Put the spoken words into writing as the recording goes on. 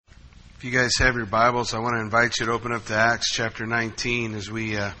If you guys have your Bibles, I want to invite you to open up to Acts chapter 19 as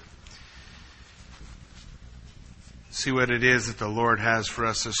we see what it is that the Lord has for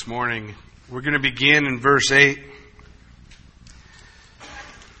us this morning. We're going to begin in verse 8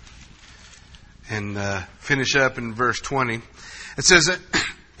 and finish up in verse 20. It says,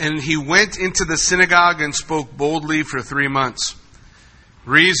 "And he went into the synagogue and spoke boldly for 3 months,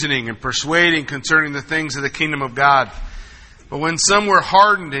 reasoning and persuading concerning the things of the kingdom of God. But when some were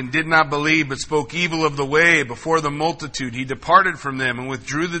hardened and did not believe, but spoke evil of the way before the multitude, he departed from them and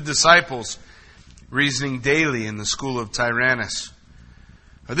withdrew the disciples, reasoning daily in the school of Tyrannus.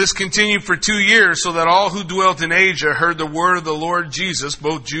 This continued for 2 years, so that all who dwelt in Asia heard the word of the Lord Jesus,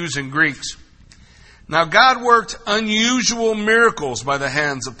 both Jews and Greeks. Now God worked unusual miracles by the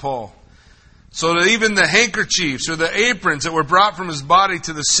hands of Paul, so that even the handkerchiefs or the aprons that were brought from his body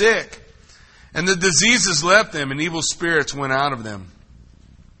to the sick, and the diseases left them, and evil spirits went out of them.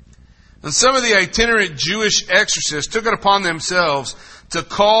 And some of the itinerant Jewish exorcists took it upon themselves to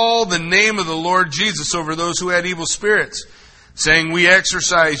call the name of the Lord Jesus over those who had evil spirits, saying, 'We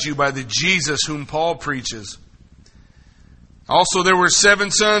exorcise you by the Jesus whom Paul preaches.' Also there were 7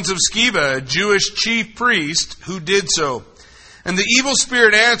 sons of Sceva, a Jewish chief priest, who did so. And the evil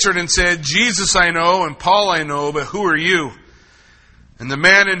spirit answered and said, 'Jesus I know, and Paul I know, but who are you?' And the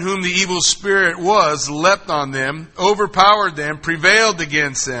man in whom the evil spirit was leapt on them, overpowered them, prevailed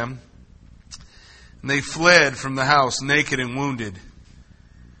against them, and they fled from the house naked and wounded.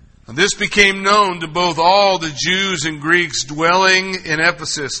 And this became known to both all the Jews and Greeks dwelling in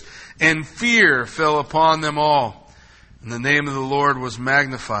Ephesus, and fear fell upon them all, and the name of the Lord was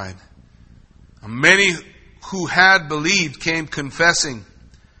magnified. And many who had believed came confessing,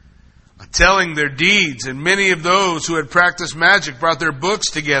 telling their deeds, and many of those who had practiced magic brought their books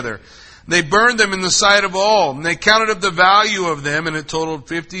together. They burned them in the sight of all, and they counted up the value of them, and it totaled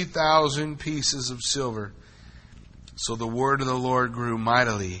 50,000 pieces of silver. So the word of the Lord grew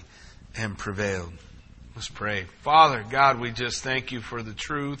mightily and prevailed." Let's pray. Father, God, we just thank you for the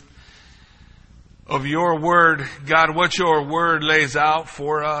truth of your word. God, what your word lays out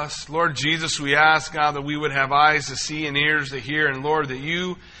for us. Lord Jesus, we ask, God, that we would have eyes to see and ears to hear, and Lord, that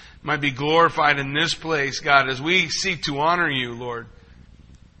you might be glorified in this place, God, as we seek to honor you, Lord.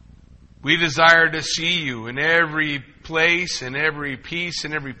 We desire to see you in every place, in every piece,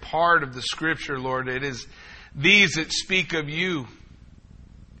 in every part of the Scripture, Lord. It is these that speak of you.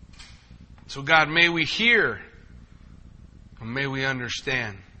 So, God, may we hear and may we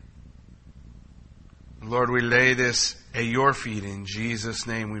understand. Lord, we lay this at your feet. In Jesus'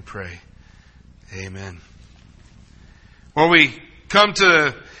 name we pray. Amen. Well, we come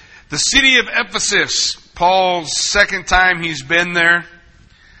to the city of Ephesus, Paul's second time he's been there.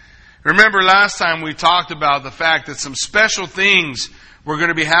 Remember last time we talked about the fact that some special things were going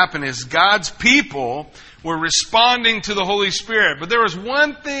to be happening as God's people were responding to the Holy Spirit. But there was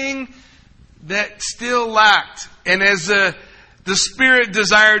one thing that still lacked. And as the Spirit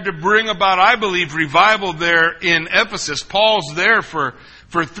desired to bring about, I believe, revival there in Ephesus, Paul's there for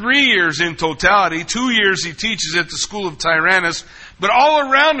 3 years in totality. 2 years he teaches at the school of Tyrannus. But all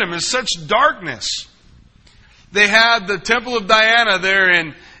around him is such darkness. They had the Temple of Diana there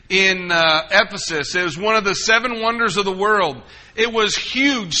in Ephesus. It was one of the 7 wonders of the world. It was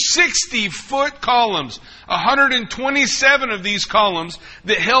huge, 60-foot columns, 127 of these columns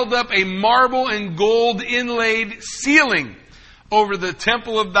that held up a marble and gold inlaid ceiling over the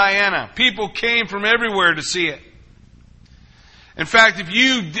Temple of Diana. People came from everywhere to see it. In fact, if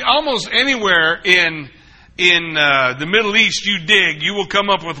you, almost anywhere in the Middle East you dig, you will come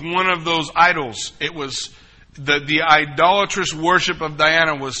up with one of those idols. It was the idolatrous worship of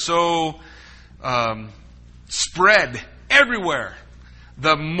Diana was so spread everywhere.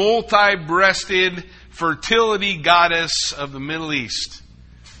 The multi-breasted fertility goddess of the Middle East.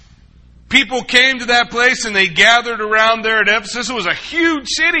 People came to that place and they gathered around there at Ephesus. It was a huge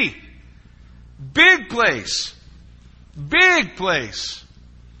city. Big place. Big place.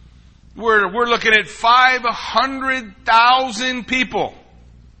 We're looking at 500,000 people.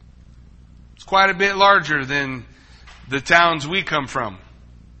 It's quite a bit larger than the towns we come from.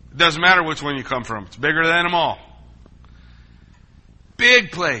 It doesn't matter which one you come from. It's bigger than them all.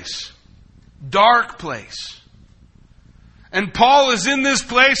 Big place. Dark place. And Paul is in this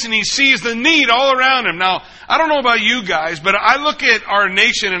place and he sees the need all around him. Now, I don't know about you guys, but I look at our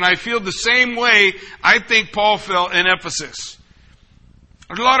nation and I feel the same way I think Paul felt in Ephesus.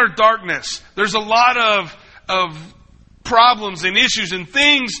 There's a lot of darkness. There's a lot of problems and issues and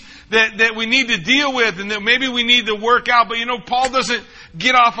things that we need to deal with and that maybe we need to work out. But Paul doesn't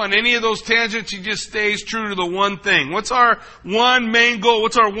get off on any of those tangents. He just stays true to the one thing. What's our one main goal?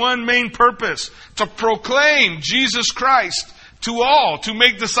 What's our one main purpose? To proclaim Jesus Christ to all, to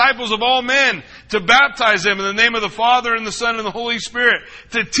make disciples of all men, to baptize them in the name of the Father and the Son and the Holy Spirit,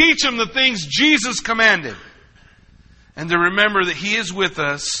 to teach them the things Jesus commanded, and to remember that He is with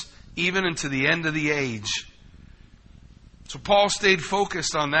us even unto the end of the age. So Paul stayed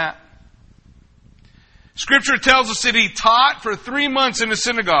focused on that. Scripture tells us that he taught for 3 months in a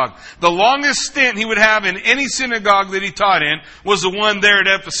synagogue. The longest stint he would have in any synagogue that he taught in was the one there at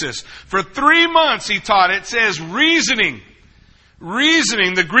Ephesus. For 3 months he taught. It says reasoning.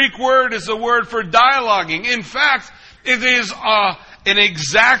 Reasoning, the Greek word is the word for dialoguing. In fact, it is an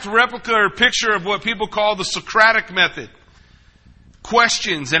exact replica or picture of what people call the Socratic method.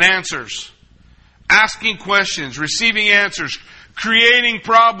 Questions and answers. Asking questions, receiving answers, creating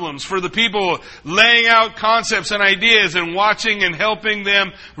problems for the people, laying out concepts and ideas and watching and helping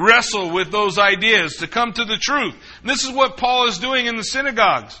them wrestle with those ideas to come to the truth. And this is what Paul is doing in the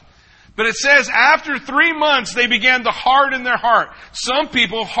synagogues. But it says after 3 months they began to harden their heart. Some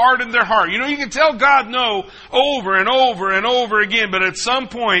people hardened their heart. You know, you can tell God no over and over and over again, but at some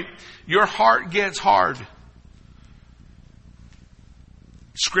point your heart gets hard.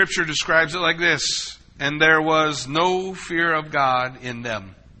 Scripture describes it like this: and there was no fear of God in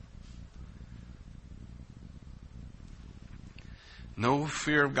them. No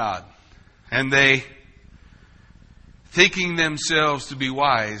fear of God. And they, thinking themselves to be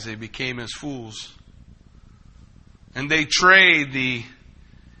wise, they became as fools. And they trade the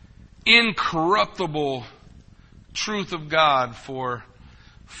incorruptible truth of God for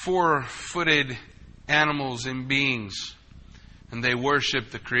four-footed animals and beings. And they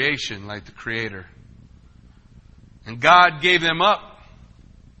worship the creation like the Creator. And God gave them up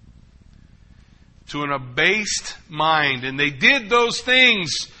to an abased mind. And they did those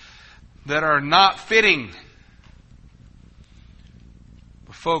things that are not fitting.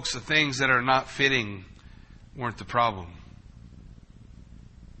 But folks, the things that are not fitting weren't the problem.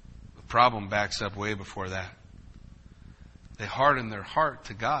 The problem backs up way before that. They hardened their heart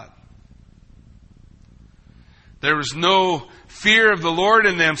to God. There was no fear of the Lord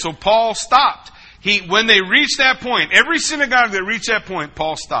in them, so Paul stopped. When they reached that point, every synagogue that reached that point,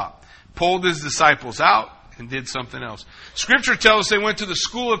 Paul stopped. Pulled his disciples out and did something else. Scripture tells us they went to the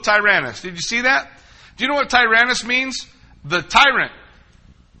school of Tyrannus. Did you see that? Do you know what Tyrannus means? The tyrant.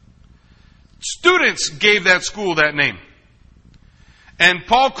 Students gave that school that name. And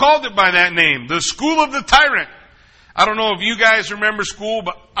Paul called it by that name, the school of the tyrant. I don't know if you guys remember school,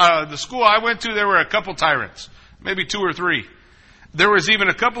 but the school I went to, there were a couple tyrants. Maybe 2 or 3. There was even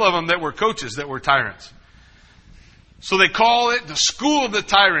a couple of them that were coaches that were tyrants. So they call it the school of the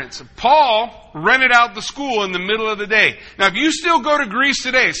tyrants. Paul rented out the school in the middle of the day. Now, if you still go to Greece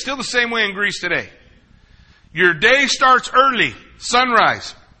today, it's still the same way in Greece today. Your day starts early,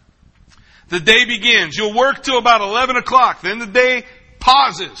 sunrise. The day begins. You'll work till about 11 o'clock. Then the day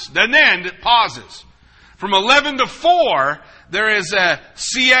pauses. Then it pauses. From 11 to 4, there is a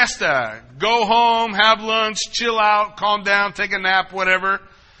siesta. Go home, have lunch, chill out, calm down, take a nap, whatever.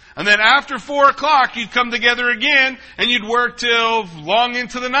 And then after 4 o'clock, you'd come together again and you'd work till long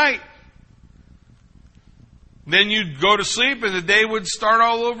into the night. Then you'd go to sleep and the day would start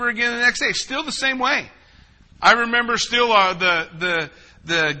all over again the next day. Still the same way. I remember still the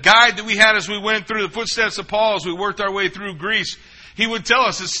guide that we had as we went through the footsteps of Paul as we worked our way through Greece. He would tell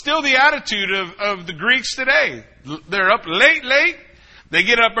us it's still the attitude of the Greeks today. They're up late. They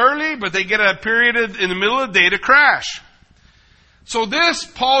get up early, but they get a period in the middle of the day to crash. So this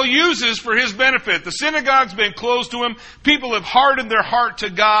Paul uses for his benefit. The synagogue's been closed to him. People have hardened their heart to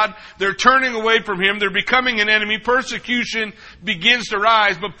God. They're turning away from him. They're becoming an enemy. Persecution begins to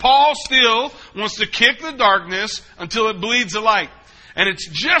rise. But Paul still wants to kick the darkness until it bleeds the light. And it's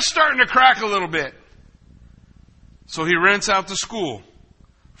just starting to crack a little bit. So he rents out the school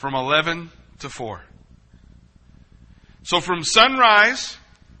from 11 to 4. So from sunrise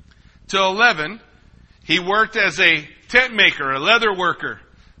till 11, he worked as a tent maker, a leather worker,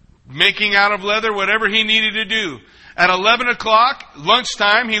 making out of leather whatever he needed to do. At 11 o'clock,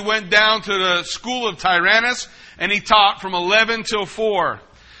 lunchtime, he went down to the school of Tyrannus and he taught from 11 till 4.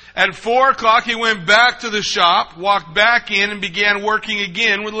 At 4 o'clock, he went back to the shop, walked back in and began working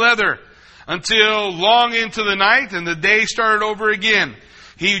again with leather until long into the night and the day started over again.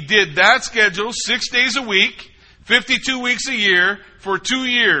 He did that schedule 6 days a week, 52 weeks a year for 2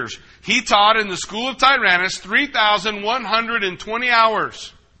 years. He taught in the school of Tyrannus 3,120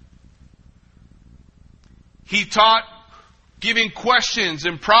 hours. He taught giving questions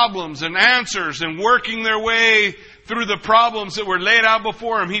and problems and answers and working their way through the problems that were laid out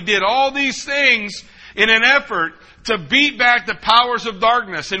before him. He did all these things in an effort to beat back the powers of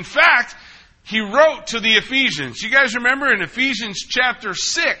darkness. In fact, he wrote to the Ephesians. You guys remember in Ephesians chapter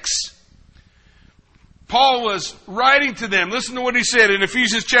 6, Paul was writing to them. Listen to what he said in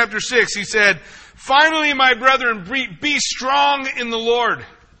Ephesians chapter 6. He said, "Finally, my brethren, be strong in the Lord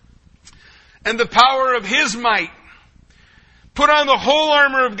and the power of His might. Put on the whole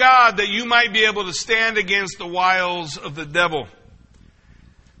armor of God that you might be able to stand against the wiles of the devil.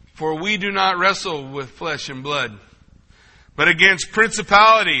 For we do not wrestle with flesh and blood, but against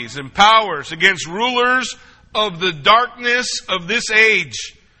principalities and powers, against rulers of the darkness of this age,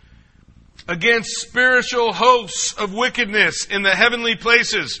 against spiritual hosts of wickedness in the heavenly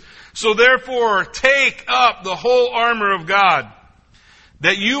places. So therefore, take up the whole armor of God,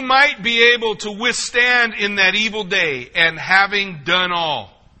 that you might be able to withstand in that evil day, and having done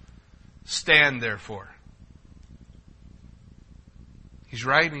all, stand therefore." He's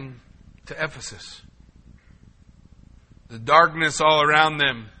writing to Ephesus. The darkness all around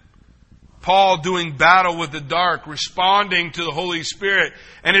them. Paul doing battle with the dark, responding to the Holy Spirit,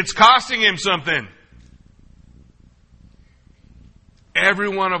 and it's costing him something. Every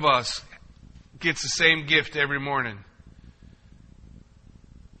one of us gets the same gift every morning.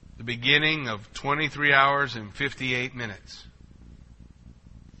 The beginning of 23 hours and 58 minutes.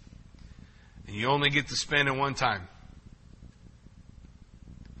 And you only get to spend it one time.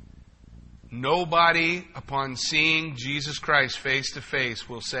 Nobody, upon seeing Jesus Christ face to face,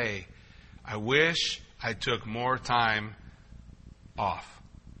 will say, "I wish I took more time off."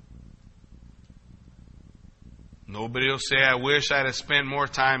 Nobody will say, "I wish I'd have spent more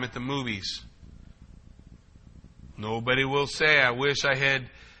time at the movies." Nobody will say, "I wish I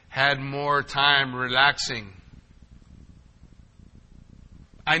had more time relaxing."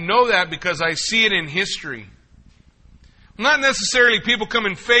 I know that because I see it in history. Not necessarily people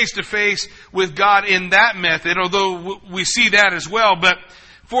coming face to face with God in that method, although we see that as well. But,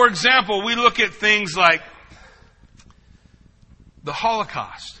 for example, we look at things like the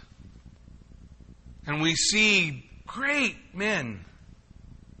Holocaust. And we see great men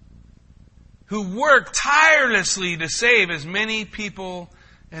who worked tirelessly to save as many people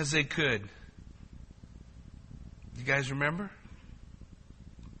as they could. You guys remember?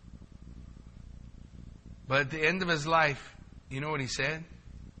 But at the end of his life, you know what he said?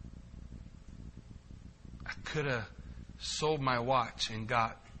 "I could have sold my watch and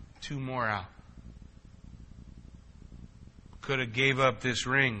got 2 more out. Could have gave up this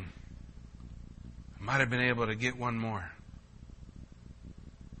ring. I might have been able to get 1 more."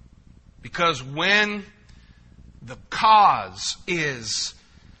 Because when the cause is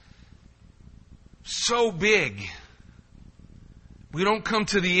so big, we don't come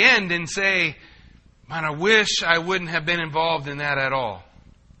to the end and say, "Man, I wish I wouldn't have been involved in that at all."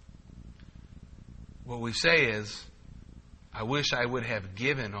 What we say is, "I wish I would have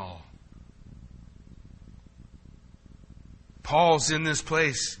given all." Paul's in this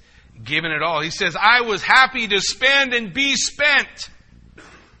place, giving it all. He says, "I was happy to spend and be spent."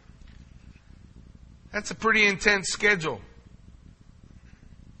 That's a pretty intense schedule.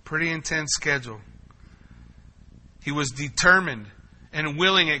 Pretty intense schedule. He was determined and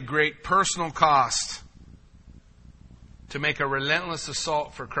willing at great personal cost to make a relentless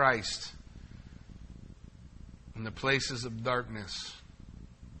assault for Christ in the places of darkness.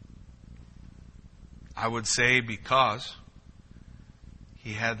 I would say because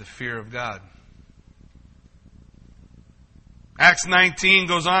he had the fear of God. Acts 19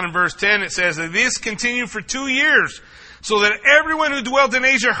 goes on in verse 10. It says that this continued for 2 years, so that everyone who dwelt in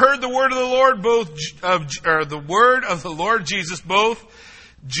Asia heard the word of the Lord, the word of the Lord Jesus, both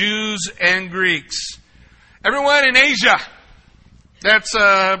Jews and Greeks. Everyone in Asia, that's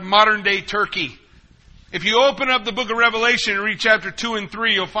modern day Turkey. If you open up the book of Revelation and read chapter 2 and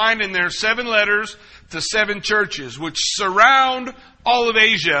 3, you'll find in there 7 letters to 7 churches, which surround all of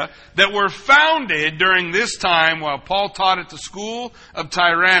Asia, that were founded during this time while Paul taught at the school of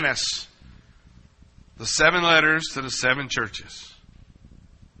Tyrannus. The 7 letters to the 7 churches.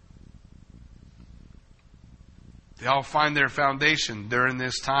 They all find their foundation during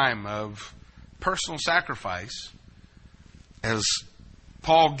this time of personal sacrifice as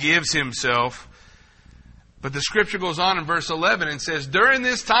Paul gives himself. But the scripture goes on in verse 11 and says, during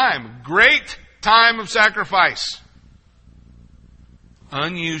this time, great time of sacrifice,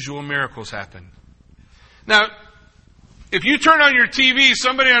 unusual miracles happened. Now, if you turn on your TV,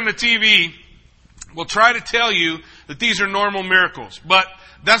 somebody on the TV will try to tell you that these are normal miracles. But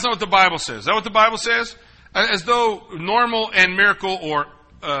that's not what the Bible says. Is that what the Bible says? As though normal and miracle or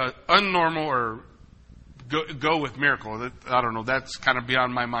unnormal or go with miracle. I don't know. That's kind of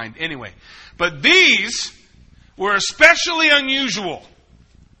beyond my mind anyway. But these were especially unusual.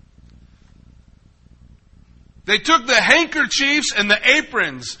 They took the handkerchiefs and the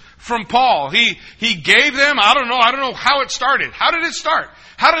aprons from Paul. He gave them, I don't know how it started. How did it start?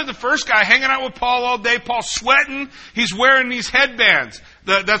 How did the first guy hanging out with Paul all day, Paul sweating, he's wearing these headbands.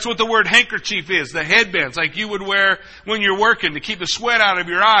 That's what the word handkerchief is, the headbands, like you would wear when you're working to keep the sweat out of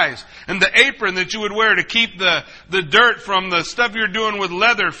your eyes. And the apron that you would wear to keep the dirt from the stuff you're doing with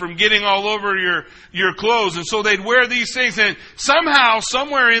leather from getting all over your clothes. And so they'd wear these things, and somehow,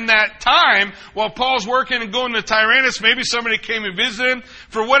 somewhere in that time, while Paul's working and going to Tyrannus, maybe somebody came and visited him.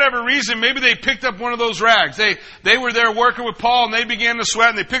 For whatever reason, maybe they picked up one of those rags. They were there working with Paul, and they began to sweat,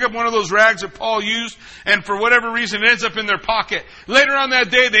 and they pick up one of those rags that Paul used, and for whatever reason, it ends up in their pocket. Later on that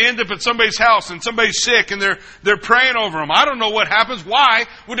day, they end up at somebody's house, and somebody's sick, and they're praying over them. I don't know what happens. Why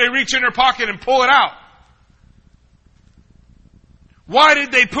would they reach in their pocket and pull it out? Why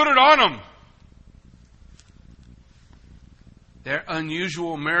did they put it on them? They're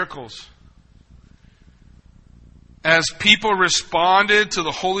unusual miracles. As people responded to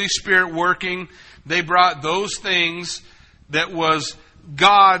the Holy Spirit working, they brought those things that was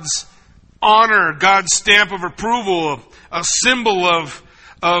God's honor, God's stamp of approval, a symbol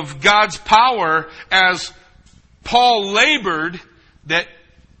of God's power as Paul labored, that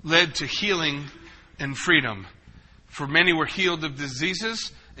led to healing and freedom. For many were healed of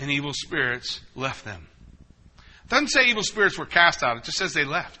diseases, and evil spirits left them. It doesn't say evil spirits were cast out. It just says they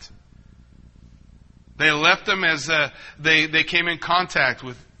left. They left them as they came in contact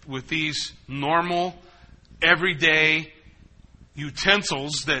with these normal, everyday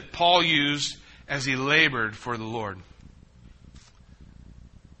utensils that Paul used as he labored for the Lord.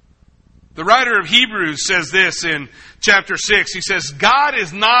 The writer of Hebrews says this in chapter 6. He says, God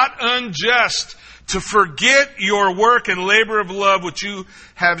is not unjust to forget your work and labor of love which you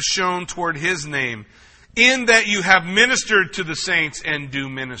have shown toward His name, in that you have ministered to the saints and do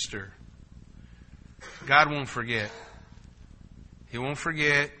minister. God won't forget. He won't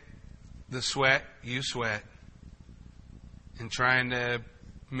forget the sweat you sweat in trying to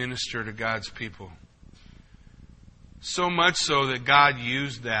minister to God's people. So much so that God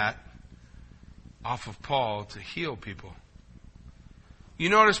used that off of Paul to heal people. You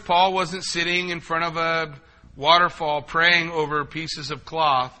notice Paul wasn't sitting in front of a waterfall praying over pieces of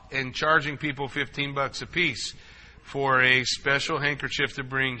cloth and charging people $15 a piece for a special handkerchief to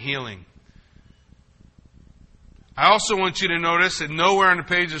bring healing. I also want you to notice that nowhere on the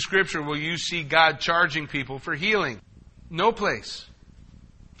page of Scripture will you see God charging people for healing. No place.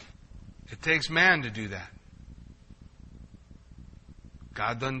 It takes man to do that.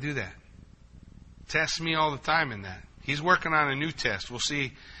 God doesn't do that. Tests me all the time in that. He's working on a new test. We'll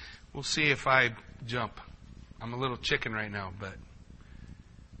see if I jump. I'm a little chicken right now, but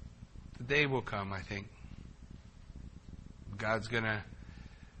the day will come, I think. God's gonna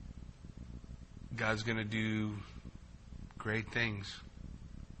do great things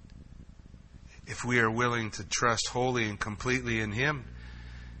if we are willing to trust wholly and completely in Him.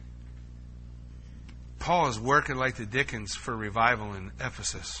 Paul is working like the dickens for revival in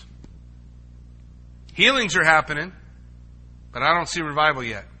Ephesus. Healings are happening, but I don't see revival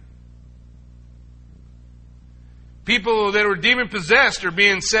yet. People that were demon-possessed are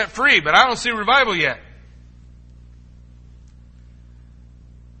being set free, but I don't see revival yet.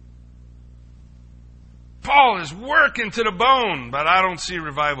 Paul is working to the bone, but I don't see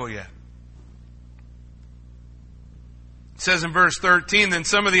revival yet. It says in verse 13, then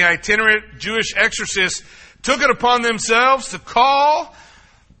some of the itinerant Jewish exorcists took it upon themselves to call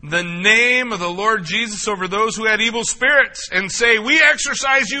the name of the Lord Jesus over those who had evil spirits and say, we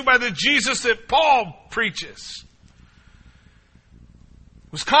exorcise you by the Jesus that Paul preaches.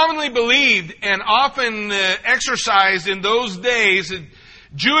 It was commonly believed and often exercised in those days that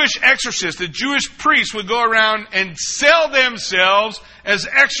Jewish exorcists, the Jewish priests would go around and sell themselves as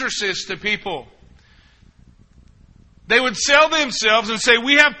exorcists to people. They would sell themselves and say,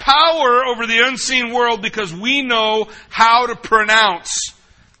 we have power over the unseen world because we know how to pronounce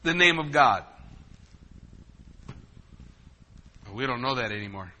the name of God. But we don't know that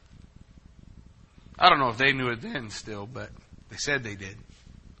anymore. I don't know if they knew it then still, but they said they did.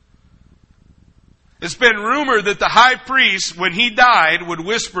 It's been rumored that the high priest, when he died, would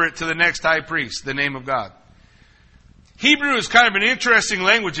whisper it to the next high priest, the name of God. Hebrew is kind of an interesting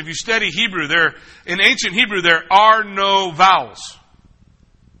language. If you study Hebrew, in ancient Hebrew, there are no vowels.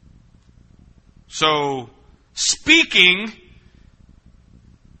 So, speaking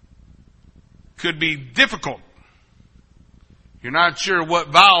could be difficult. You're not sure what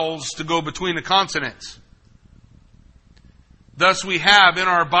vowels to go between the consonants. Thus we have in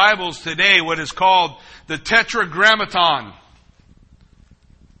our Bibles today what is called the Tetragrammaton,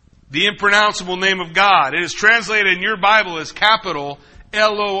 the impronounceable name of God. It is translated in your Bible as capital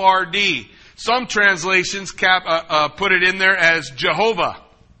Lord. Some translations put it in there as Jehovah.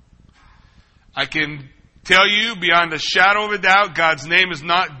 I can tell you beyond a shadow of a doubt, God's name is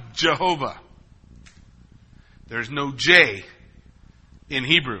not Jehovah. There's no J in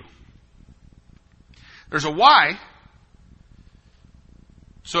Hebrew. There's a Y.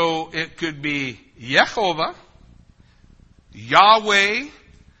 So it could be Yehovah, Yahweh.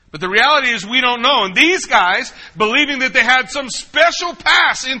 But the reality is we don't know. And these guys, believing that they had some special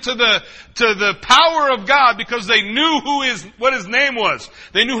pass into the power of God because they knew what His name was.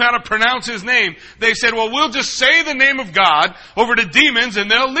 They knew how to pronounce His name. They said, well, we'll just say the name of God over to demons and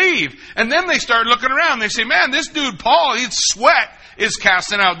they'll leave. And then they start looking around. They say, man, this dude Paul, his sweat is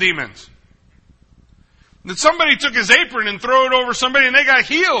casting out demons. That somebody took his apron and threw it over somebody and they got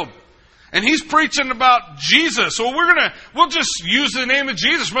healed. And he's preaching about Jesus. So we'll just use the name of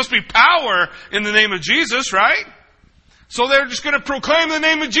Jesus. There must be power in the name of Jesus, right? So they're just going to proclaim the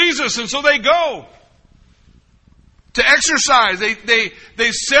name of Jesus. And so they go to exercise.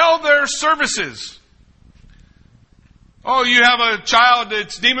 They sell their services. Oh, you have a child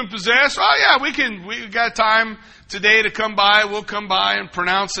that's demon possessed? Oh yeah, we got time today to come by. We'll come by and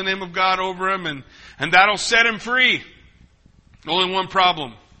pronounce the name of God over him and that'll set him free. Only one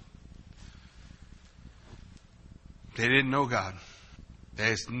problem. They didn't know God. They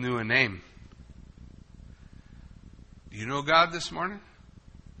just knew a name. Do you know God this morning?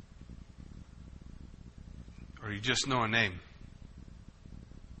 Or you just know a name?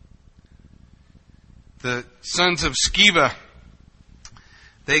 The sons of Sceva,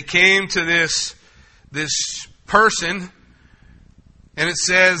 they came to this person, and it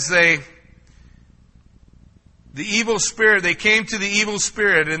says they came to the evil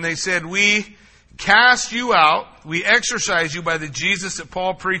spirit and they said, we cast you out, we exorcise you by the Jesus that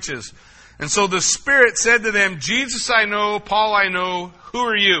Paul preaches. And so the Spirit said to them, Jesus I know, Paul I know, who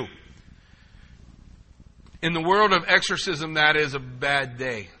are you? In the world of exorcism, that is a bad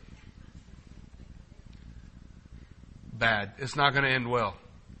day. Bad. It's not going to end well.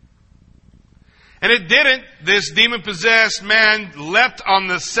 And it didn't. This demon-possessed man leapt on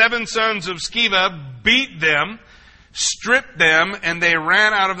the 7 sons of Sceva, beat them, stripped them, and they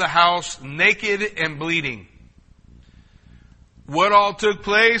ran out of the house naked and bleeding. What all took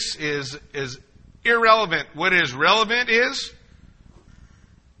place is irrelevant. What is relevant is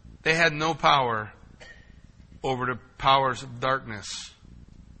they had no power over the powers of darkness.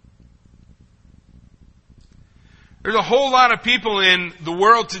 There's a whole lot of people in the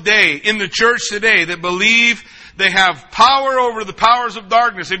world today, in the church today, that believe they have power over the powers of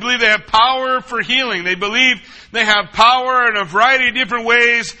darkness. They believe they have power for healing. They believe they have power in a variety of different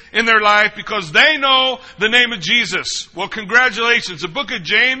ways in their life because they know the name of Jesus. Well, congratulations. The book of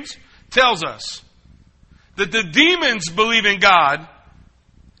James tells us that the demons believe in God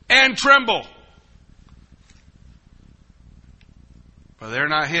and tremble. But they're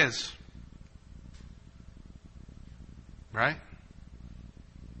not His. Right?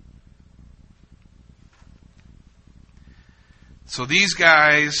 So these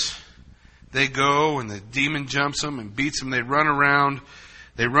guys, they go and the demon jumps them and beats them. They run around.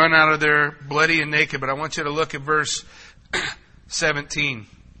 They run out of there bloody and naked. But I want you to look at verse 17.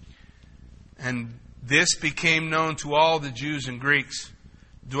 And this became known to all the Jews and Greeks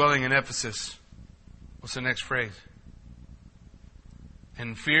dwelling in Ephesus. What's the next phrase?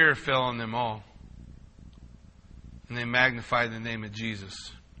 And fear fell on them all. And they magnified the name of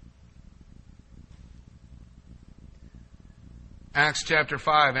Jesus. Acts chapter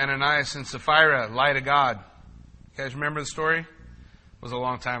 5, Ananias and Sapphira lie to God. You guys remember the story? It was a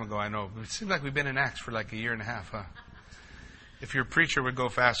long time ago, I know. But it seems like we've been in Acts for like a year and a half, huh? If your preacher would go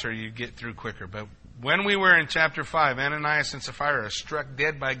faster, you'd get through quicker. But when we were in chapter 5, Ananias and Sapphira are struck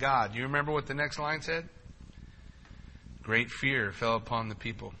dead by God. You remember what the next line said? Great fear fell upon the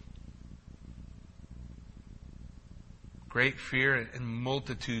people. Great fear and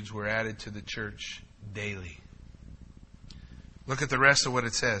multitudes were added to the church daily. Look at the rest of what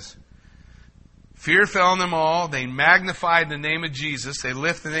it says. Fear fell on them all. They magnified the name of Jesus. They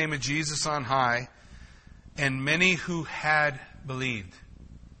lift the name of Jesus on high. And many who had believed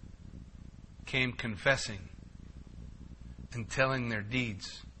came confessing and telling their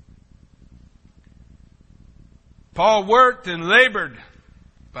deeds. Paul worked and labored,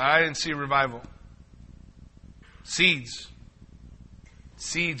 but I didn't see revival. Seeds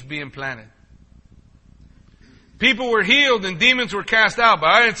being planted. People were healed and demons were cast out, but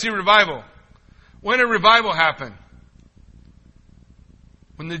I didn't see revival. When did revival happen?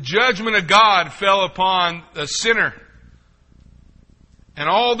 when the judgment of God fell upon the sinner. And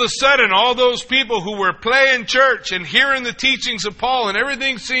all of a sudden, all those people who were playing church and hearing the teachings of Paul and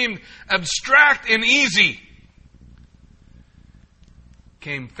everything seemed abstract and easy,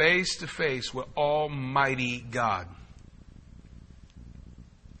 came face to face with Almighty God.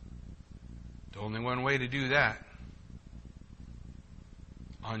 There's only one way to do that.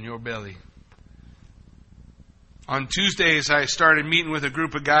 On your belly. On Tuesdays, I started meeting with a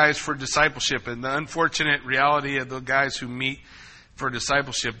group of guys for discipleship. And the unfortunate reality of the guys who meet for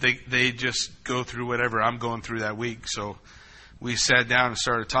discipleship, they just go through whatever I'm going through that week. So we sat down and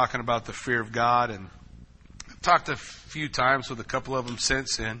started talking about the fear of God. And I've talked a few times with a couple of them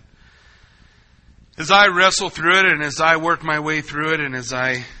since then. As I wrestle through it and as I work my way through it and as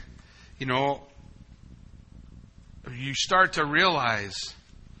I, you start to realize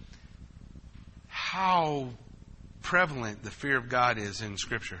how prevalent the fear of God is in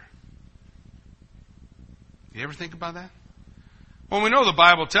Scripture. You ever think about that? Well, we know the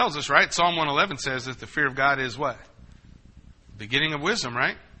Bible tells us, right? Psalm 111 says that the fear of God is what? Beginning of wisdom,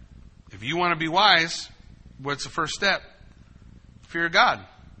 right? If you want to be wise, what's the first step? Fear of God.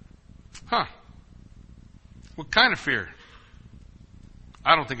 Huh. What kind of fear?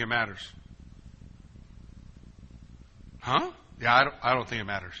 I don't think it matters. Huh? Yeah, I don't think it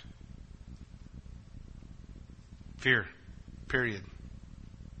matters. Fear. Period.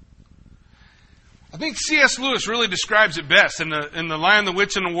 I think C.S. Lewis really describes it best in the Lion, the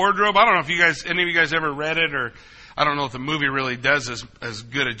Witch, and the Wardrobe. I don't know if any of you guys ever read it, or I don't know if the movie really does as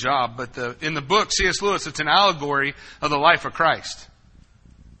good a job. But in the book, C.S. Lewis, it's an allegory of the life of Christ,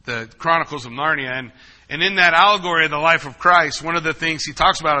 the Chronicles of Narnia, and in that allegory of the life of Christ, one of the things he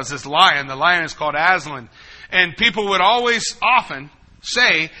talks about is this lion. The lion is called Aslan, and people would often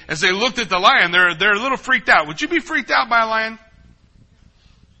say, as they looked at the lion, they're a little freaked out. Would you be freaked out by a lion?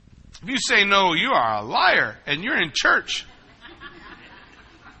 If you say no, you are a liar, and you're in church.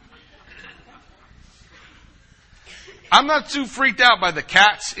 I'm not too freaked out by the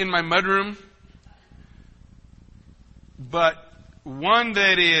cats in my mudroom, but one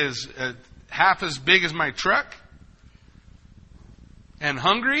that is half as big as my truck and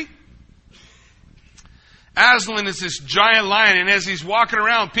hungry. Aslan is this giant lion, and as he's walking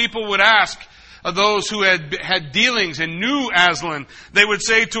around, people would ask those who had dealings and knew Aslan, they would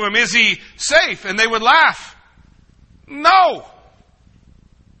say to him, "Is he safe?" And they would laugh. No!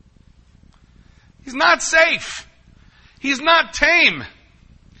 He's not safe. He's not tame.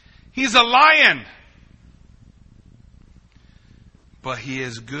 He's a lion. But he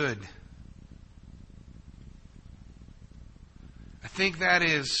is good. I think that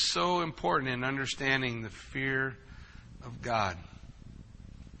is so important in understanding the fear of God.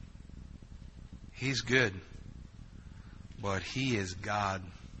 He's good, but He is God.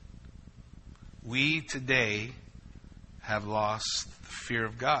 We today have lost the fear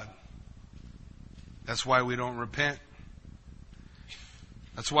of God. That's why we don't repent.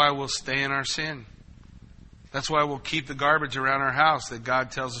 That's why we'll stay in our sin. That's why we'll keep the garbage around our house that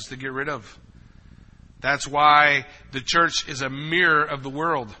God tells us to get rid of. That's why the church is a mirror of the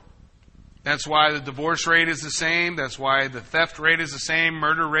world. That's why the divorce rate is the same. That's why the theft rate is the same.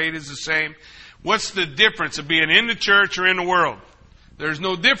 Murder rate is the same. What's the difference of being in the church or in the world? There's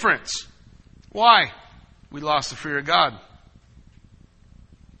no difference. Why? We lost the fear of God.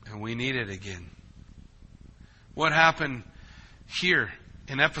 And we need it again. What happened here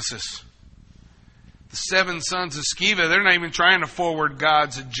in Ephesus? The 7 sons of Sceva, they're not even trying to forward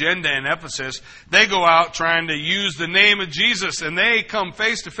God's agenda in Ephesus. They go out trying to use the name of Jesus, and they come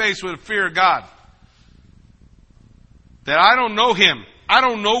face to face with the fear of God. That I don't know Him. I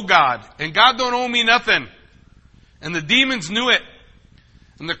don't know God. And God don't owe me nothing. And the demons knew it.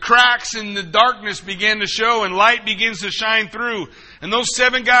 And the cracks in the darkness began to show, and light begins to shine through. And those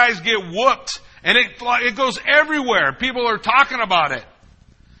 7 guys get whooped. And it goes everywhere. People are talking about it.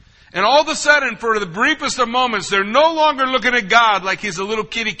 And all of a sudden, for the briefest of moments, they're no longer looking at God like He's a little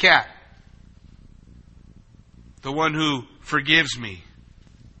kitty cat. The one who forgives me.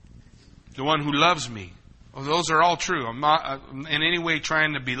 The one who loves me. Well, those are all true. I'm not in any way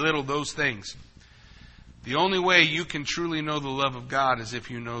trying to belittle those things. The only way you can truly know the love of God is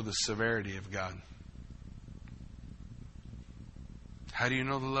if you know the severity of God. How do you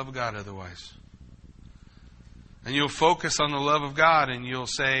know the love of God otherwise? And you'll focus on the love of God and you'll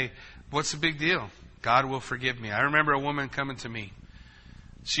say, what's the big deal? God will forgive me. I remember a woman coming to me.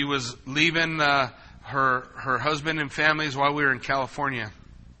 She was leaving her husband and families while we were in California.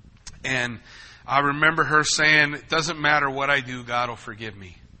 And I remember her saying, it doesn't matter what I do, God will forgive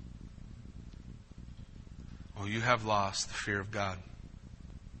me. Oh, you have lost the fear of God.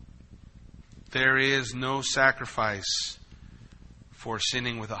 There is no sacrifice for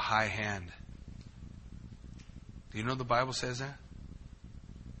sinning with a high hand. Do you know the Bible says that?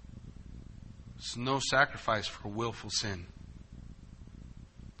 There's no sacrifice for willful sin.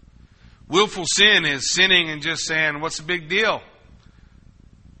 Willful sin is sinning and just saying, what's the big deal?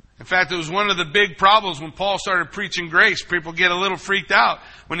 In fact, it was one of the big problems when Paul started preaching grace. People get a little freaked out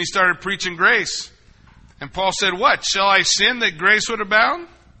when he started preaching grace. And Paul said, what? Shall I sin that grace would abound?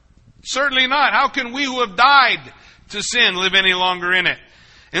 Certainly not. How can we who have died to sin live any longer in it?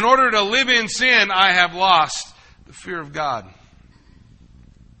 In order to live in sin, I have lost the fear of God.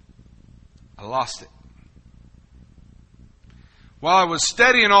 I lost it. While I was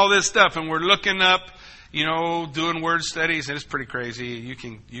studying all this stuff, and we're looking up, doing word studies, and it's pretty crazy.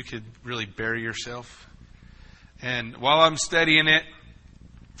 You could really bury yourself. And while I'm studying it,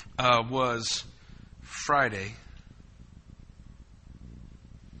 was Friday.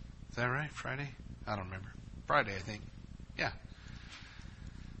 Is that right? Friday? I don't remember. Friday, I think. Yeah.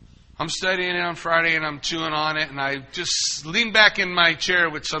 I'm studying it on Friday, and I'm chewing on it, and I just lean back in my chair,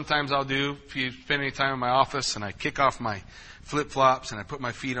 which sometimes I'll do if you spend any time in my office, and I kick off my flip-flops, and I put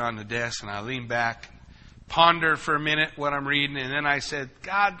my feet on the desk, and I lean back, ponder for a minute what I'm reading, and then I said,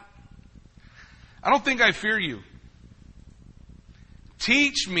 God, I don't think I fear you.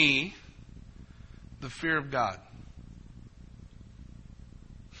 Teach me the fear of God.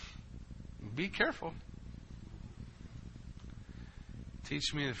 Be careful.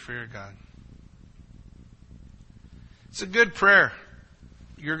 Teach me the fear of God. It's a good prayer.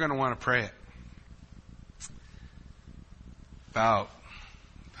 You're going to want to pray it. About,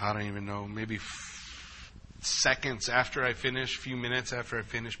 I don't even know, maybe seconds after I finish, a few minutes after I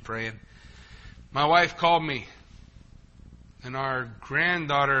finish praying, my wife called me. And our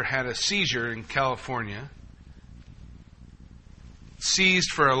granddaughter had a seizure in California. Seized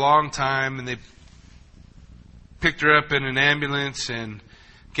for a long time, and they picked her up in an ambulance and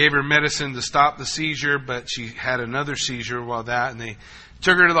gave her medicine to stop the seizure, but she had another seizure while that, and they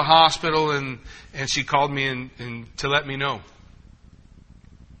took her to the hospital, and she called me and to let me know.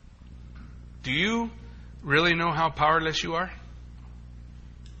 Do you really know how powerless you are?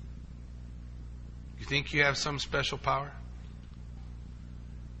 You think you have some special power?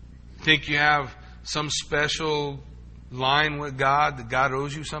 Think you have some special line with God, that God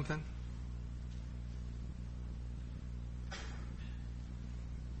owes you something?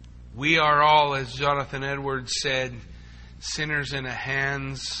 We are all, as Jonathan Edwards said, sinners in the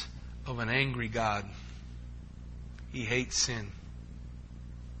hands of an angry God. He hates sin.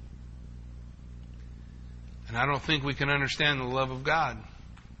 And I don't think we can understand the love of God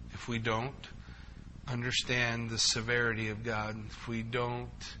if we don't understand the severity of God, if we don't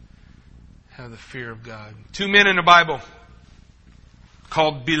have the fear of God. 2 men in the Bible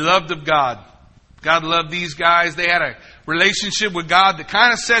called beloved of God. God loved these guys. They had a relationship with God that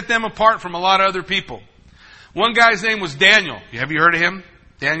kind of set them apart from a lot of other people. One guy's name was Daniel. Have you heard of him?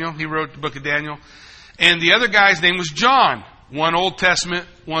 Daniel. He wrote the book of Daniel. And the other guy's name was John. One Old Testament,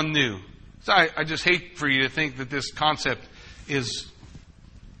 one New. So I just hate for you to think that this concept is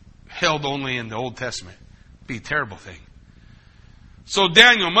held only in the Old Testament. It'd be a terrible thing. So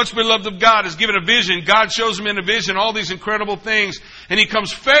Daniel, much beloved of God, is given a vision. God shows him in a vision all these incredible things. And he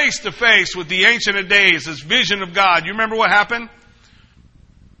comes face to face with the Ancient of Days, this vision of God. You remember what happened?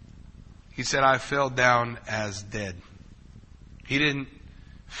 He said, I fell down as dead. He didn't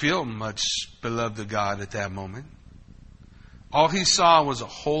feel much beloved of God at that moment. All he saw was a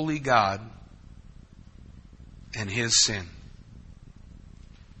holy God and his sin.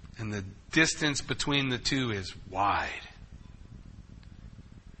 And the distance between the two is wide.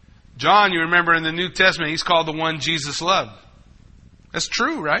 John, you remember in the New Testament, he's called the one Jesus loved. That's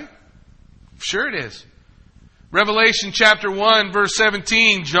true, right? Sure it is. Revelation chapter 1, verse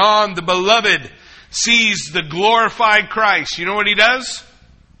 17, John the beloved sees the glorified Christ. You know what he does?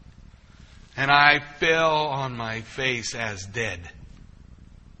 And I fell on my face as dead.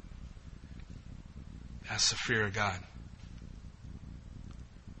 That's the fear of God.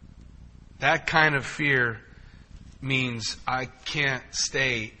 That kind of fear means I can't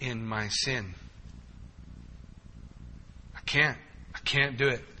stay in my sin. I can't do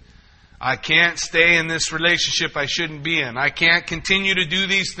it. I can't stay in this relationship I shouldn't be in. I can't continue to do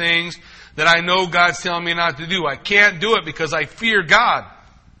these things that I know God's telling me not to do. I can't do it because I fear God.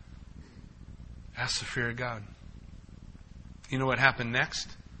 That's the fear of God. You know what happened next?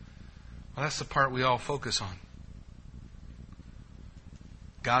 Well, that's the part we all focus on.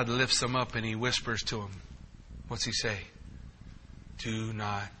 God lifts him up and he whispers to him. What's he say? Do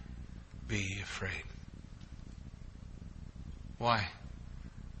not be afraid. Why?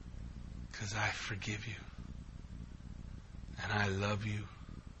 because I forgive you. And I love you.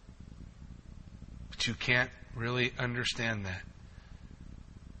 But you can't really understand that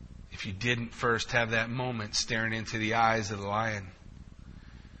if you didn't first have that moment staring into the eyes of the lion.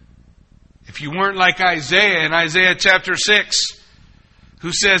 If you weren't like Isaiah in Isaiah chapter 6,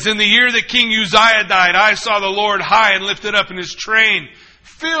 who says, in the year that King Uzziah died, I saw the Lord high and lifted up, and His train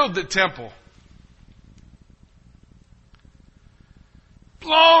filled the temple.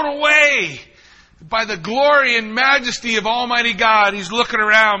 Blown away by the glory and majesty of Almighty God. He's looking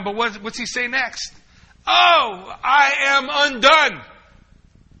around, but what's He say next? Oh, I am undone.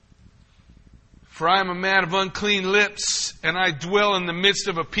 For I am a man of unclean lips, and I dwell in the midst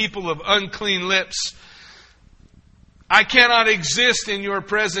of a people of unclean lips. I cannot exist in your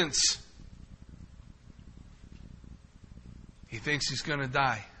presence. He thinks he's going to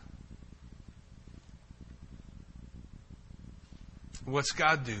die. What's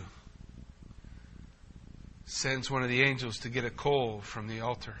God do? Sends one of the angels to get a coal from the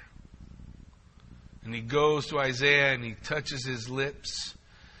altar. And he goes to Isaiah and he touches his lips.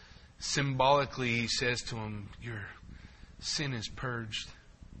 Symbolically, he says to him, your sin is purged.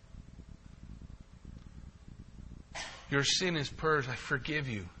 Your sin is purged. I forgive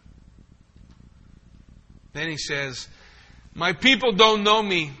you. Then he says, my people don't know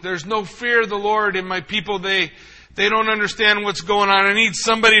me. There's no fear of the Lord in my people. They don't understand what's going on. I need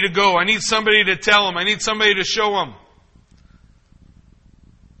somebody to go. I need somebody to tell them. I need somebody to show them.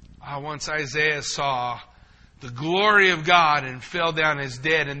 Once Isaiah saw the glory of God and fell down as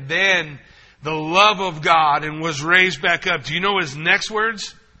dead, and then the love of God and was raised back up. Do you know his next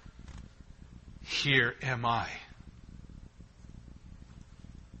words? Here am I.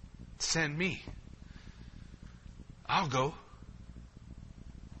 Send me. I'll go.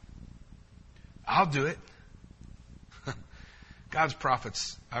 I'll do it. God's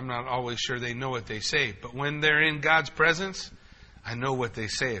prophets, I'm not always sure they know what they say, but when they're in God's presence, I know what they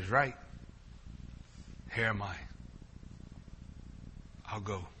say is right. Here am I. I'll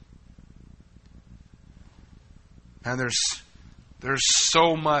go. And there's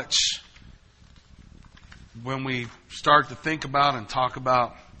so much when we start to think about and talk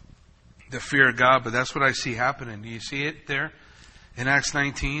about the fear of God, but that's what I see happening. Do you see it there in Acts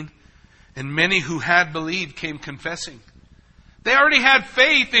 19? And many who had believed came confessing. They already had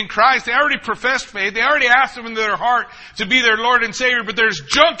faith in Christ. They already professed faith. They already asked Him into their heart to be their Lord and Savior. But there's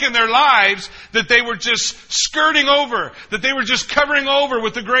junk in their lives that they were just skirting over, that they were just covering over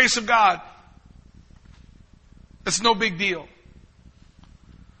with the grace of God. That's no big deal.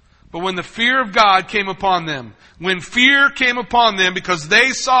 But when the fear of God came upon them, when fear came upon them because they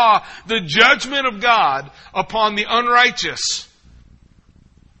saw the judgment of God upon the unrighteous,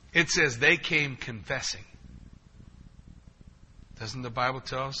 it says they came confessing. Doesn't the Bible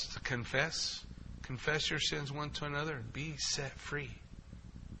tell us to confess? Confess your sins one to another and be set free.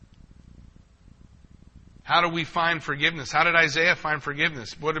 How do we find forgiveness? How did Isaiah find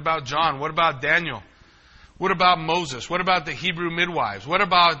forgiveness? What about John? What about Daniel? What about Moses? What about the Hebrew midwives? What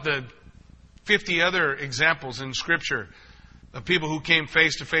about the 50 other examples in Scripture of people who came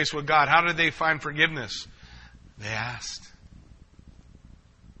face to face with God? How did they find forgiveness? They asked.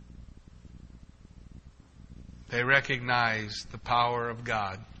 They recognized the power of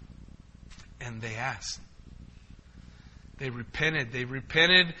God, and they asked. They repented. They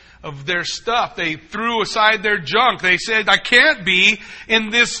repented of their stuff. They threw aside their junk. They said, I can't be in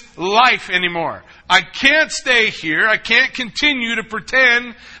this life anymore. I can't stay here. I can't continue to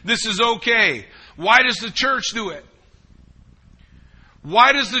pretend this is okay. Why does the church do it?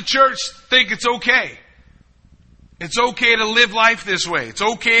 Why does the church think it's okay? It's okay to live life this way. It's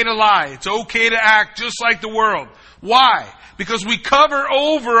okay to lie. It's okay to act just like the world. Why? Because we cover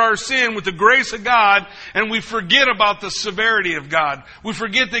over our sin with the grace of God and we forget about the severity of God. We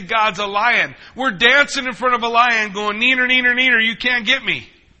forget that God's a lion. We're dancing in front of a lion going, neener, neener, neener, you can't get me.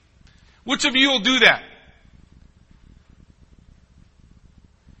 Which of you will do that?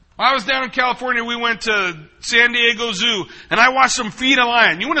 When I was down in California, we went to San Diego Zoo and I watched them feed a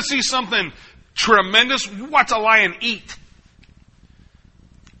lion. You want to see something tremendous? You watch a lion eat.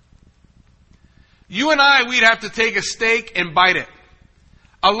 You and I, we'd have to take a steak and bite it.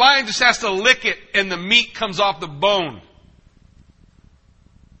 A lion just has to lick it and the meat comes off the bone.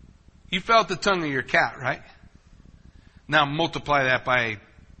 You felt the tongue of your cat, right? Now multiply that by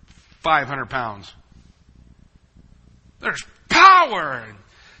 500 pounds. There's power and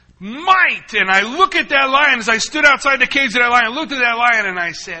might. And I look at that lion as I stood outside the cage of that lion. I looked at that lion and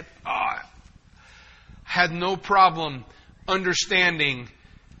I said, had no problem understanding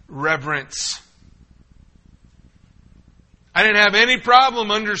reverence. I didn't have any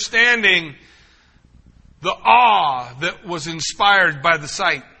problem understanding the awe that was inspired by the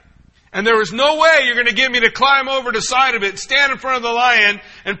sight. And there was no way you're going to get me to climb over the side of it, stand in front of the lion,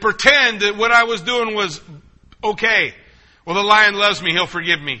 and pretend that what I was doing was okay. Well, the lion loves me. He'll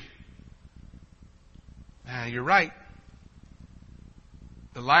forgive me. You're right.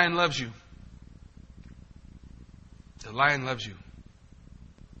 The lion loves you. The lion loves you.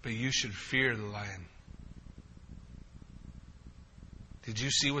 But you should fear the lion. Did you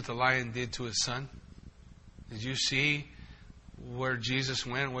see what the lion did to his son? Did you see where Jesus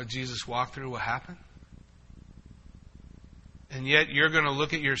went, what Jesus walked through, what happened? And yet you're going to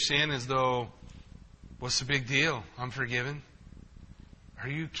look at your sin as though, what's the big deal? I'm forgiven. Are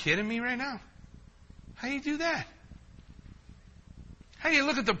you kidding me right now? How do you do that? How do you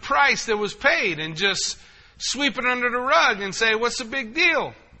look at the price that was paid and just sweep it under the rug and say, what's the big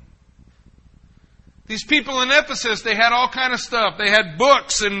deal? These people in Ephesus, they had all kind of stuff. They had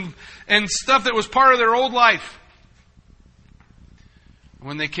books and stuff that was part of their old life.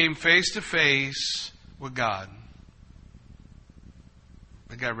 When they came face to face with God,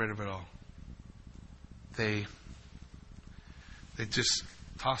 they got rid of it all. They just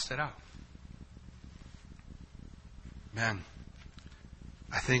tossed it out. Man,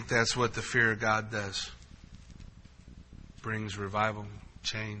 I think that's what the fear of God does. Brings revival,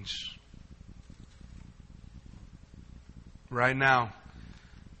 change. Right now,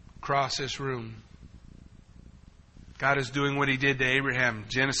 across this room, God is doing what He did to Abraham.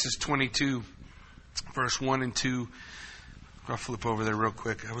 Genesis 22, verse 1 and 2. I'll flip over there real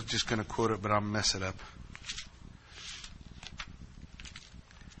quick. I was just going to quote it, but I'll mess it up.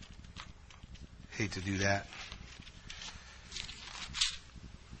 Hate to do that.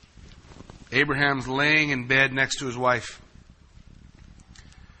 Abraham's laying in bed next to his wife.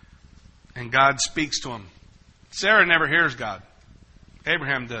 And God speaks to him. Sarah never hears God.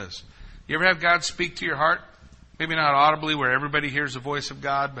 Abraham does. You ever have God speak to your heart? Maybe not audibly where everybody hears the voice of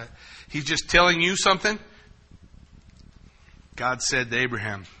God, but He's just telling you something. God said to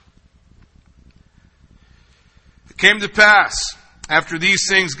Abraham, "It came to pass, after these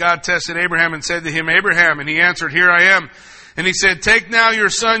things God tested Abraham and said to him, Abraham, and he answered, Here I am. And He said, Take now your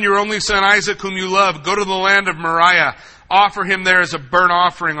son, your only son Isaac, whom you love, go to the land of Moriah, offer him there as a burnt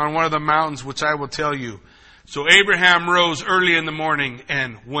offering on one of the mountains which I will tell you. So Abraham rose early in the morning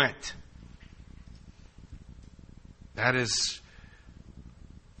and went." That is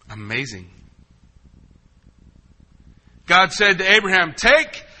amazing. God said to Abraham,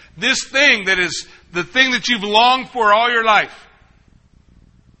 take this thing that is the thing that you've longed for all your life.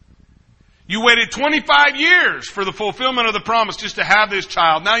 You waited 25 years for the fulfillment of the promise just to have this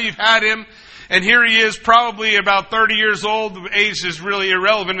child. Now you've had him, and here he is, probably about 30 years old. The age is really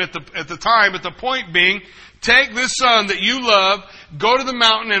irrelevant at the time, but the point being, take this son that you love, go to the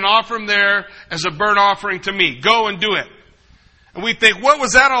mountain and offer him there as a burnt offering to me. Go and do it. And we think, what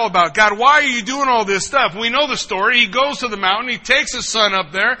was that all about? God, why are you doing all this stuff? We know the story. He goes to the mountain. He takes his son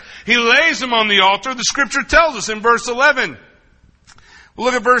up there. He lays him on the altar. The scripture tells us in verse 11. We'll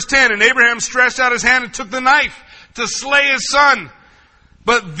look at verse 10. And Abraham stretched out his hand and took the knife to slay his son.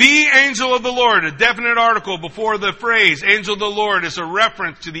 But the angel of the Lord, a definite article before the phrase angel of the Lord, is a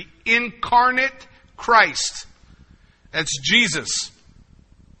reference to the incarnate Christ. That's Jesus.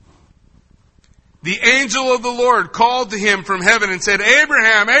 The angel of the Lord called to him from heaven and said,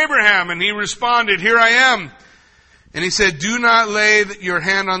 Abraham, Abraham. And he responded, Here I am. And He said, Do not lay your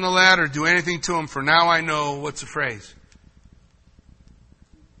hand on the lad or do anything to him, for now I know, what's the phrase?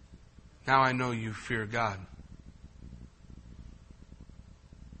 Now I know you fear God.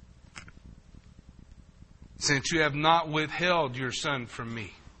 Since you have not withheld your son from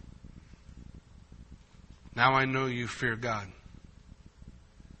me. Now I know you fear God.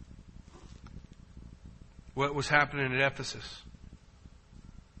 What was happening at Ephesus?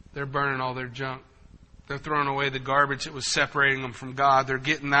 They're burning all their junk. They're throwing away the garbage that was separating them from God. They're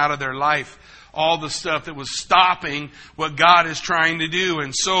getting out of their life all the stuff that was stopping what God is trying to do.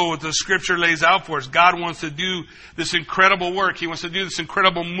 And so what the scripture lays out for us, God wants to do this incredible work. He wants to do this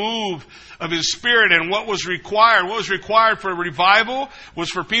incredible move of His Spirit. And what was required for revival was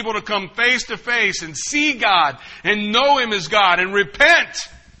for people to come face to face and see God and know Him as God and repent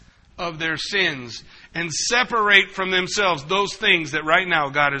of their sins and separate from themselves those things that right now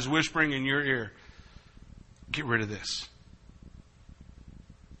God is whispering in your ear. Get rid of this.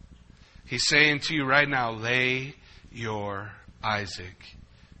 He's saying to you right now, lay your Isaac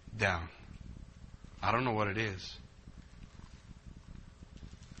down. I don't know what it is.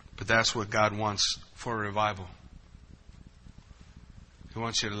 But that's what God wants for revival. He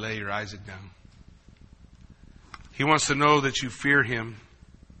wants you to lay your Isaac down. He wants to know that you fear Him.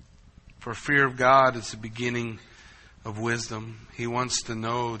 For fear of God is the beginning of wisdom. He wants to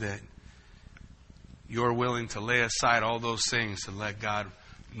know that you're willing to lay aside all those things to let God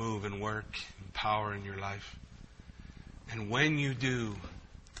move and work and power in your life. And when you do,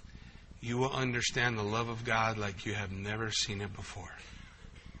 you will understand the love of God like you have never seen it before.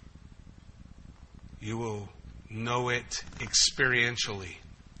 You will know it experientially.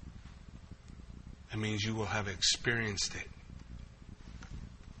 That means you will have experienced it.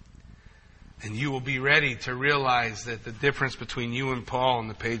 And you will be ready to realize that the difference between you and Paul on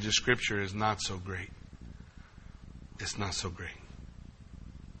the page of Scripture is not so great. It's not so great.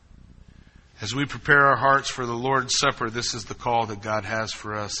 As we prepare our hearts for the Lord's Supper, this is the call that God has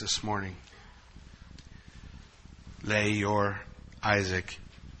for us this morning. Lay your Isaac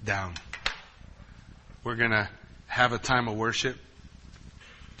down. We're going to have a time of worship.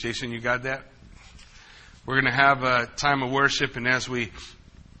 Jason, you got that? We're going to have a time of worship, and as we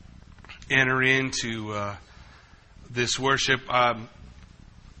enter into this worship, I'm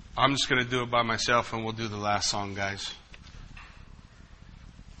just going to do it by myself, and we'll do the last song, guys.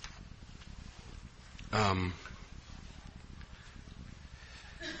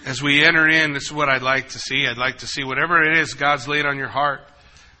 As we enter in, this is what I'd like to see. I'd like to see whatever it is God's laid on your heart,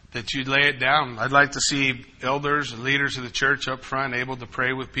 that you lay it down. I'd like to see elders and leaders of the church up front able to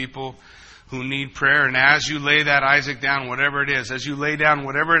pray with people who need prayer. And as you lay that Isaac down, whatever it is, as you lay down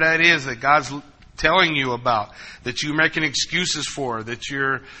whatever that is that God's telling you about, that you're making excuses for, that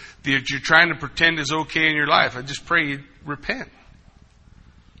you're trying to pretend is okay in your life, I just pray you repent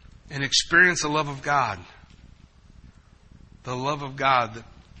and experience the love of God. The love of God that,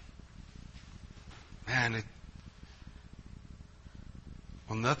 man,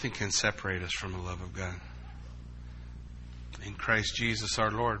 nothing can separate us from the love of God. In Christ Jesus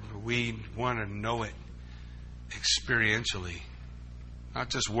our Lord, we want to know it experientially, not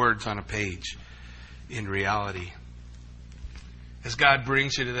just words on a page, in reality. As God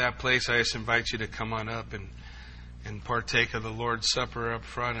brings you to that place, I just invite you to come on up and partake of the Lord's Supper up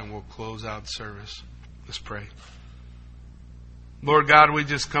front, and we'll close out service. Let's pray. Lord God, we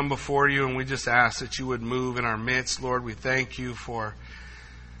just come before you and we just ask that you would move in our midst. Lord, we thank you for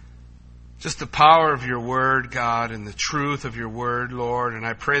just the power of your word, God, and the truth of your word, Lord. And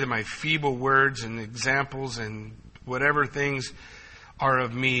I pray that my feeble words and examples and whatever things are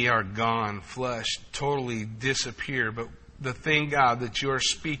of me are gone, flushed, totally disappear. But the thing, God, that you're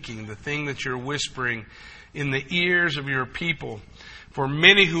speaking, the thing that you're whispering in the ears of your people, for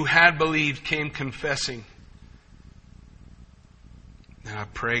many who had believed came confessing. And I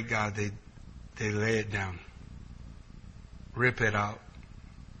pray, God, they lay it down, rip it out,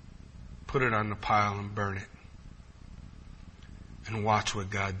 put it on the pile and burn it. And watch what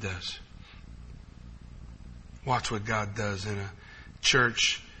God does. Watch what God does in a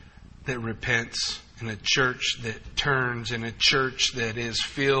church that repents, in a church that turns, in a church that is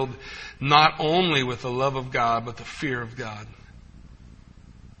filled not only with the love of God, but the fear of God.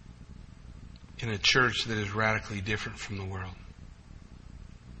 In a church that is radically different from the world.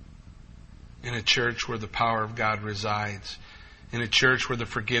 In a church where the power of God resides. In a church where the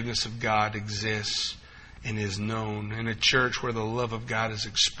forgiveness of God exists and is known. In a church where the love of God is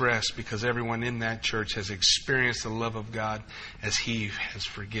expressed because everyone in that church has experienced the love of God as He has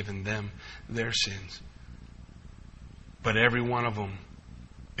forgiven them their sins. But every one of them,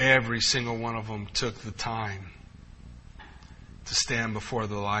 every single one of them took the time to stand before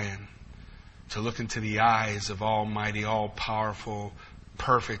the lion, to look into the eyes of Almighty, all-powerful,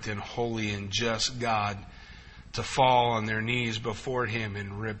 perfect and holy and just God, to fall on their knees before Him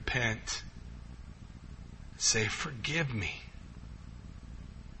and repent. Say, forgive me.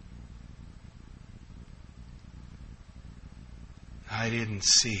 I didn't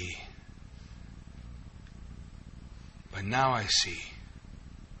see, but now I see.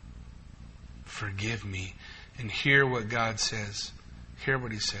 Forgive me. And hear what God says. Hear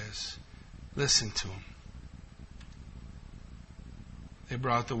what He says. Listen to Him. They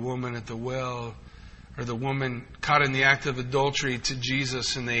brought the woman at the well, or the woman caught in the act of adultery, to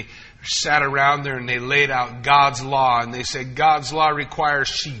Jesus, and they sat around there and they laid out God's law, and they said God's law requires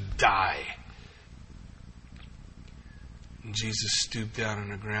she die. And Jesus stooped down on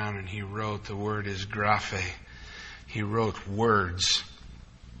the ground and He wrote, the word is graphe. He wrote words.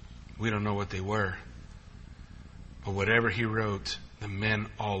 We don't know what they were. But whatever He wrote, the men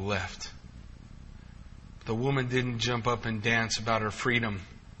all left. The woman didn't jump up and dance about her freedom,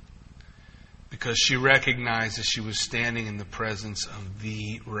 because she recognized that she was standing in the presence of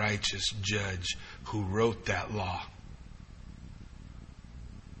the righteous judge who wrote that law.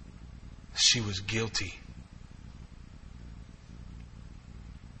 She was guilty.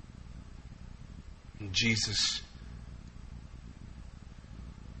 And Jesus,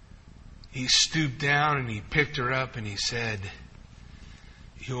 He stooped down and He picked her up and He said,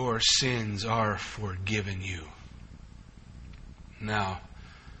 your sins are forgiven you. Now,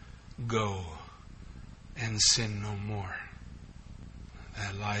 go and sin no more.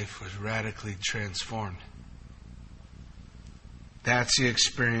 That life was radically transformed. That's the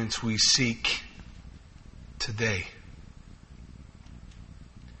experience we seek today.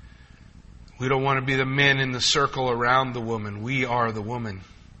 We don't want to be the men in the circle around the woman. We are the woman.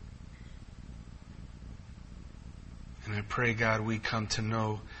 And I pray, God, we come to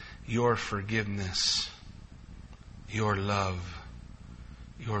know your forgiveness, your love,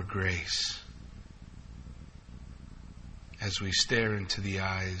 your grace, as we stare into the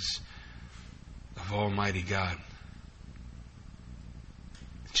eyes of Almighty God.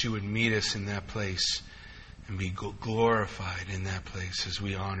 That you would meet us in that place and be glorified in that place as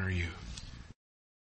we honor you.